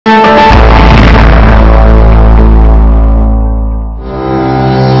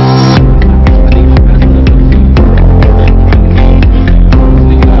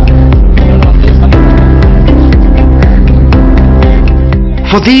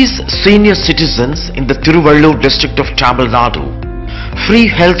For these senior citizens in the Tiruvallur district of Tamil Nadu, free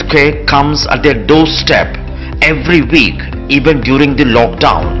healthcare comes at their doorstep every week, even during the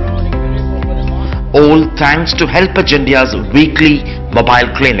lockdown. All thanks to HelpAge India's weekly mobile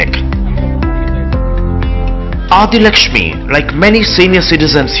clinic. Adi Lakshmi, like many senior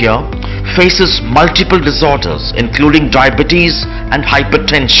citizens here, faces multiple disorders including diabetes and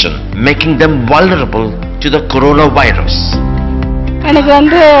hypertension, making them vulnerable to the coronavirus. எனக்கு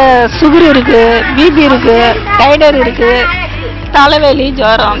வந்து sugar இருக்கு, BP இருக்கு, thyroid இருக்கு, தலைவலி,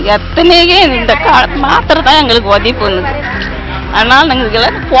 ஜுரம் எத்தனையே இந்த மாத்திரை தான் எங்களுக்கு உதவி பண்ணுது. அதனால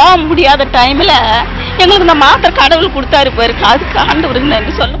எங்களுக்கு போக முடியாத டைம்ல எங்களுக்கு இந்த மாத்திரை கடவுள் கொடுத்தாரு பாரு, அதுக்கு ஆண்டவருக்கு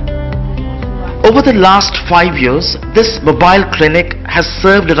நன்றி சொல்ல. Over the last 5 years, this mobile clinic has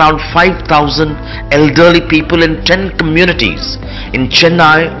served around 5,000 elderly people in 10 communities in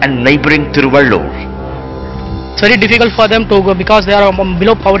Chennai and neighbouring Tiruvallur. It's very difficult for them to go because they are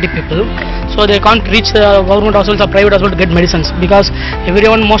below poverty people, so they can't reach the government hospitals or private hospitals to get medicines, because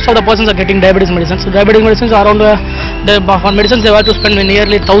most of the persons are getting diabetes medicines. So diabetes medicines are around for medicines they have to spend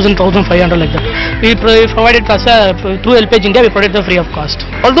nearly 1,000-1,500 like that. We provide it through HelpAge India. We provide it free of cost.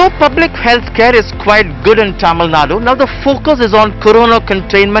 Although public health care is quite good in Tamil Nadu, now the focus is on corona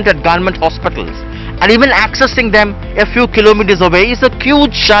containment at government hospitals, and even accessing them a few kilometers away is a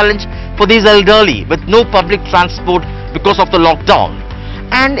huge challenge for these elderly with no public transport because of the lockdown.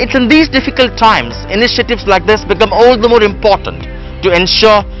 And it's in these difficult times initiatives like this become all the more important to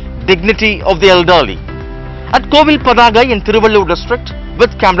ensure dignity of the elderly. At Kovil Padagai in Tiruvallur district,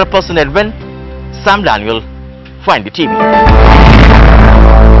 with camera person Edwin, Sam Daniel for NDTV.